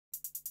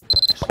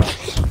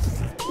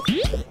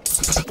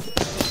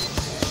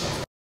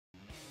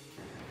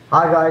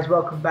Hi guys,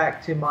 welcome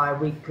back to my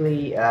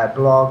weekly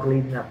blog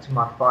leading up to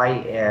my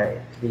fight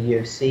for the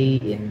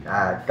UFC in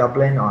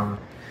Dublin on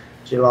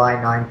July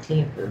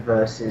 19th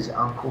versus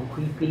Uncle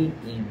Creepy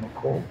Ian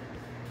McCall.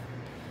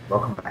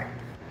 Welcome back.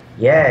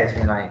 Yeah, it's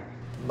been like,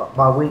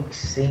 my weeks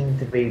seem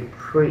to be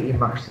pretty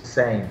much the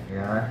same, you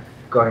know,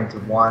 going to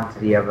one to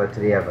the other to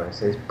the other.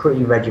 So it's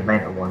pretty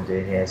regimental what I'm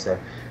doing here. So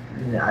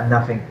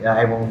nothing.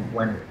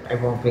 When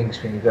everyone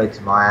thinks when you go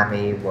to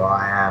Miami, where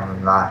I am,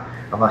 and like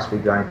I must be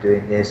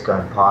doing this,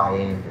 going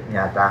partying, you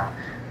know, that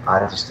I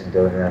just didn't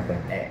do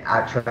anything.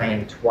 I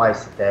train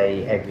twice a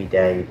day, every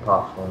day,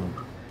 apart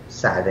from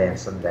Saturday and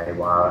Sunday,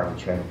 while I only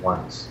train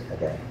once a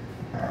day.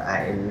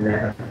 At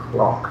 11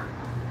 o'clock,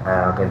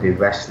 I'm going to do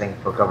wrestling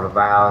for a couple of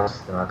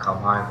hours. Then I come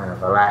home and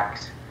I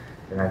relax.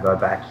 Then I go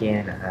back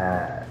in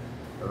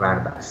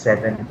around about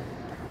 7.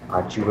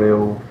 I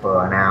drill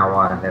for an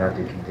hour and then I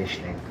do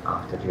conditioning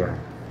after drilling.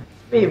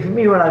 For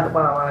me, when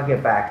I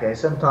get back,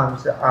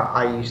 sometimes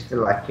I used to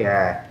like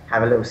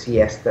have a little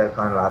siesta,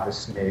 kind of like a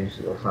snooze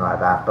or something like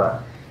that.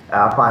 But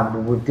I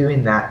find with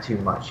doing that too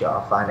much,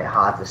 I find it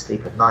hard to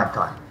sleep at night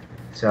time.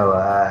 So,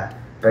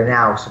 but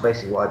now, so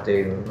basically, what I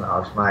do,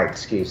 it's my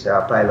excuse.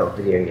 I play a lot of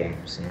video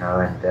games, you know,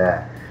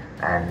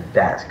 and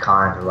that's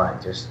kind of like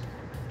just.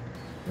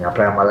 You know, I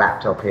play on my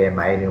laptop here,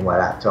 my Alienware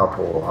laptop,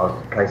 or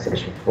on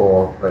PlayStation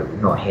 4, but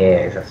not here.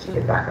 It's actually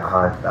back at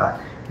home.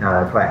 But you know,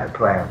 I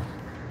play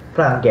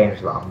on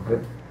games a lot. I'm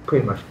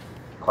pretty much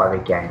quite a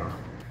big gamer.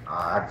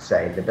 I'd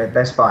say the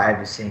best fight I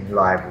ever seen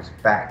live was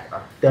back.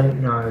 I don't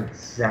know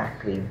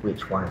exactly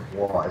which one it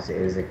was. It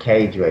was a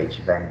cage rage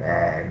event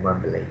in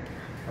Wembley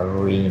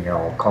Arena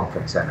or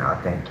Conference Centre, I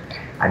think,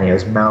 and it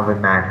was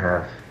Melvin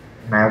Manhoef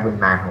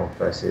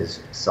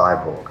versus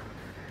Cyborg,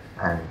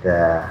 and.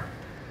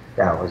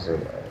 That was a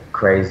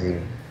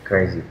crazy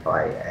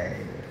fight.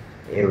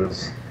 It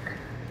was,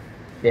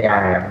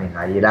 yeah. I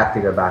mean, you'd have to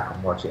go back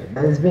and watch it.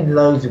 There's been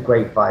loads of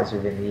great fights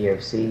within the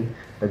UFC,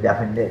 but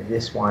definitely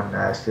this one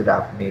stood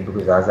out for me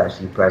because I was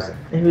actually present.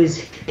 It was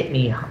hit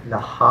me the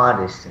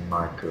hardest in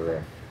my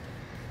career.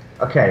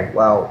 Okay,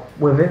 well,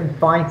 within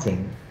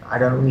fighting, I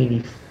don't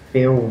really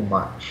feel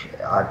much.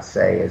 I'd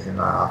say, as in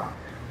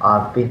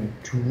I've been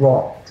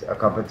dropped a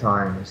couple of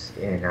times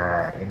in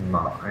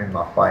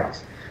my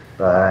fights.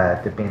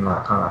 But they've been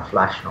like kind of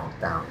flash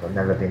knockdowns. I've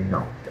never been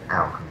knocked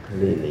out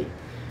completely.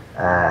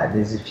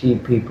 There's a few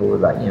people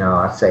that, you know,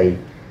 I say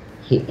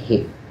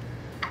hit.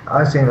 I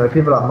was saying like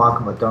people like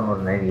Michael McDonald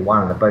and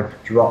 81, they both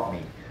drop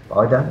me. But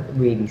I don't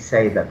really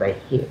say that they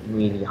hit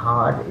really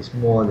hard. It's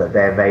more that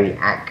they're very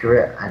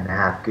accurate and they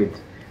have good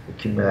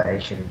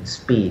accumulation and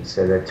speed.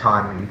 So the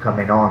time you come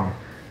in on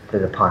to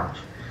the punch.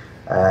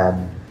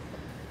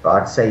 But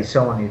I'd say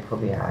someone who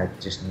probably had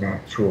just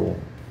natural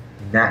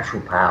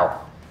power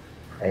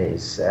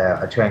is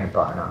a training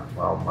partner,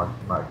 well,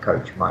 my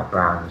coach Mike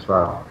Brown as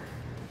well.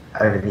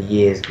 Over the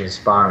years, been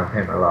sparring with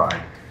him a lot,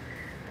 and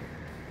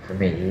for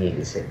me, he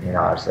has hit me the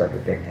hardest I've ever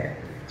been here.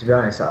 To be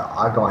honest,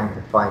 I got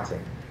into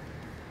fighting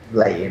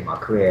late in my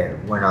career.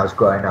 When I was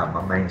growing up,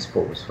 my main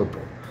sport was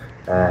football.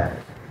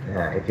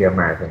 If you're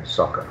American,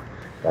 soccer.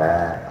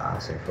 I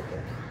say football.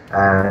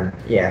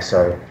 Yeah,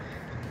 so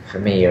for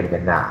me, it would have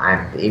been that.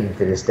 And even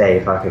to this day,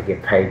 if I could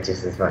get paid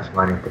just as much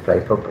money to play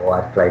football,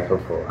 I'd play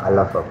football. I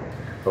love football.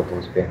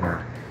 Football's been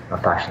my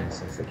passion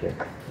since a kid.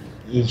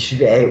 You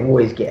should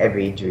always get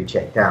every injury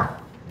checked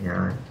out, you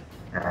know,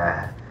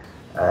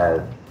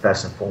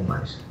 first and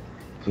foremost,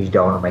 because you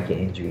don't want to make an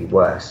injury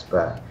worse.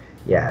 But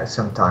yeah,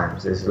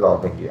 sometimes there's a lot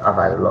of injuries. I've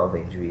had a lot of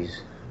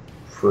injuries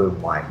through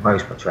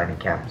most of my training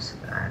camps,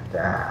 and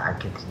I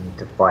continue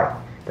to fight.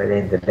 But at the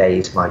end of the day,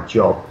 it's my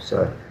job,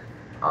 so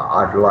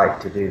I'd like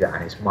to do that,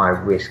 and it's my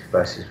risk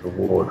versus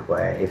reward.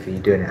 Where if you're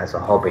doing it as a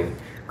hobby,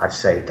 I'd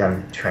say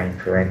don't train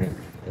for any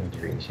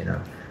injuries, you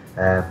know.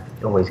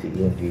 Always get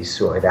your injuries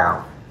sorted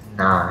out.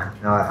 No,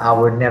 I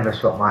would never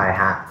swap my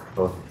hat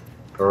for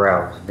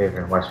Pharrell's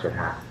Vivian Westwood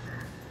hat.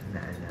 No.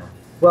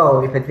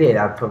 Well, if I did,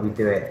 I'd probably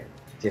do it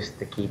just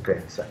to keep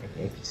it. So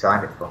if you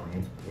signed it for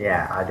me,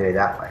 yeah, I'd do it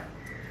that way,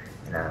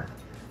 you know.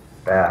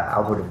 But I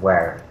wouldn't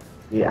wear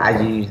it. Yeah,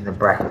 as you're using the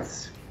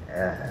brackets,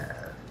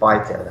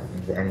 fighter, that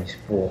means any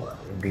sport,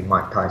 it would be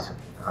Mike Tyson.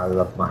 I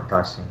love Mike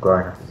Tyson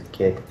growing up as a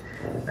kid.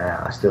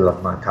 I still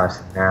love Mike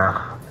Tyson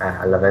now.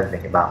 I love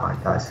everything about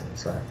Mike Tyson.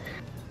 So,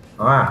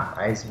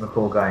 alright, Ace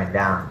McCall going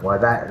down. Well,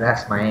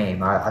 that's my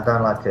aim. I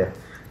don't like to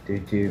do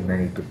too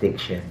many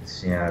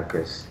predictions, you know,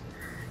 because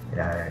you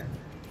know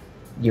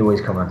you always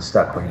come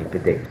unstuck when you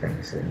predict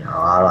things. And, you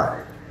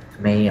know,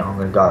 for me, I'm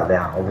going to go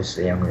down.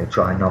 Obviously, I'm going to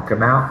try and knock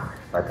him out.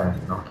 If I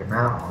don't knock him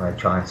out, I'm going to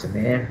try and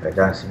submit him. If I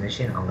don't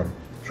submission, I'm going to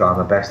try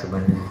my best to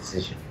win the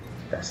decision.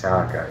 That's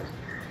how it goes.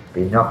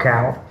 Be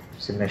knockout,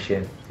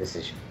 submission,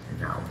 decision. And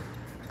now.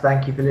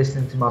 Thank you for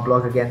listening to my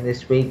blog again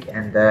this week,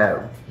 and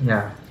you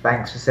know,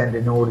 thanks for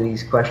sending all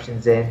these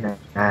questions in.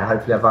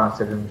 Hopefully I've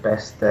answered them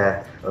best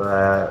to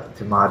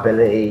my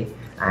ability,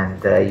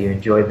 and you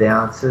enjoyed the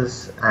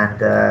answers. And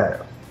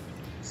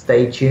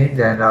stay tuned,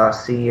 and I'll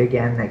see you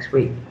again next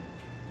week.